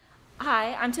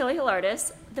Hi, I'm Tilly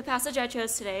Hillardis. The passage I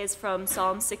chose today is from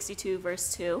Psalm 62,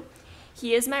 verse 2.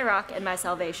 He is my rock and my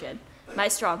salvation, my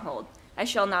stronghold. I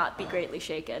shall not be greatly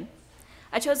shaken.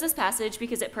 I chose this passage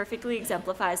because it perfectly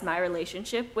exemplifies my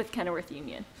relationship with Kenilworth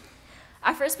Union.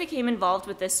 I first became involved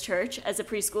with this church as a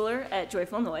preschooler at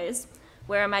Joyful Noise,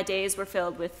 where my days were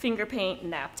filled with finger paint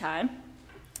and nap time.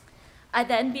 I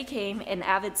then became an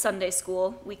avid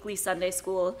weekly Sunday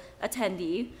school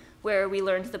attendee, where we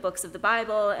learned the books of the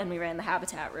Bible and we ran the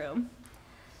Habitat Room.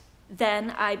 Then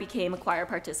I became a choir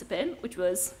participant, which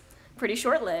was pretty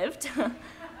short-lived.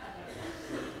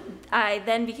 I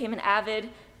then became an avid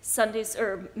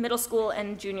middle school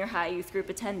and junior high youth group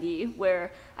attendee,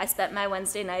 where I spent my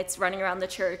Wednesday nights running around the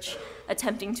church,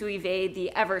 attempting to evade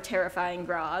the ever-terrifying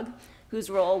Grog,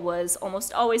 whose role was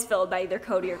almost always filled by either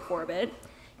Cody or Corbett.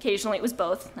 Occasionally it was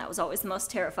both. That was always the most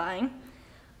terrifying.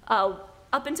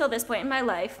 Up until this point in my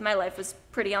life was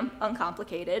pretty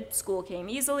uncomplicated. School came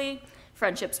easily,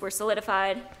 friendships were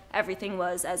solidified, everything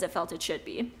was as it felt it should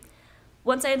be.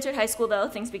 Once I entered high school, though,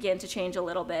 things began to change a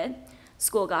little bit.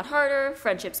 School got harder,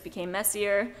 friendships became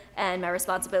messier, and my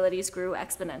responsibilities grew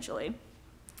exponentially.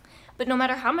 But no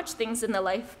matter how much things in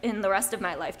the rest of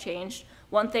my life changed,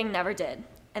 one thing never did,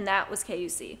 and that was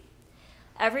KUC.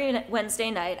 Every Wednesday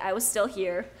night, I was still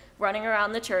here, running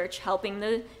around the church, helping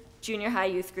the junior high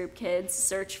youth group kids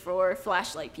search for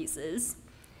flashlight pieces.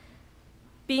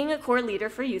 Being a core leader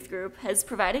for youth group has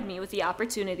provided me with the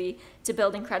opportunity to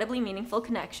build incredibly meaningful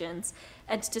connections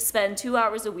and to spend 2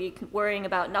 hours a week worrying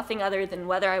about nothing other than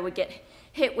whether I would get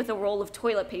hit with a roll of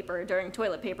toilet paper during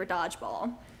toilet paper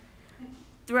dodgeball.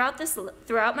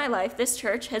 Throughout my life, this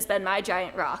church has been my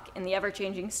giant rock in the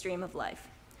ever-changing stream of life.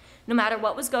 No matter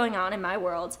what was going on in my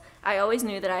world, I always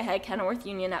knew that I had Kenilworth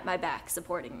Union at my back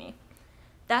supporting me.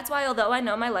 That's why, although I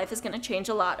know my life is going to change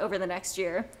a lot over the next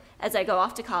year as I go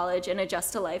off to college and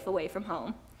adjust to life away from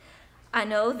home, I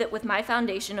know that with my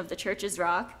foundation of the church's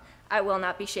rock, I will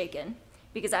not be shaken,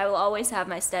 because I will always have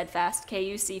my steadfast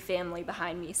KUC family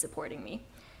behind me supporting me.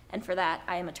 And for that,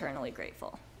 I am eternally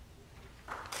grateful.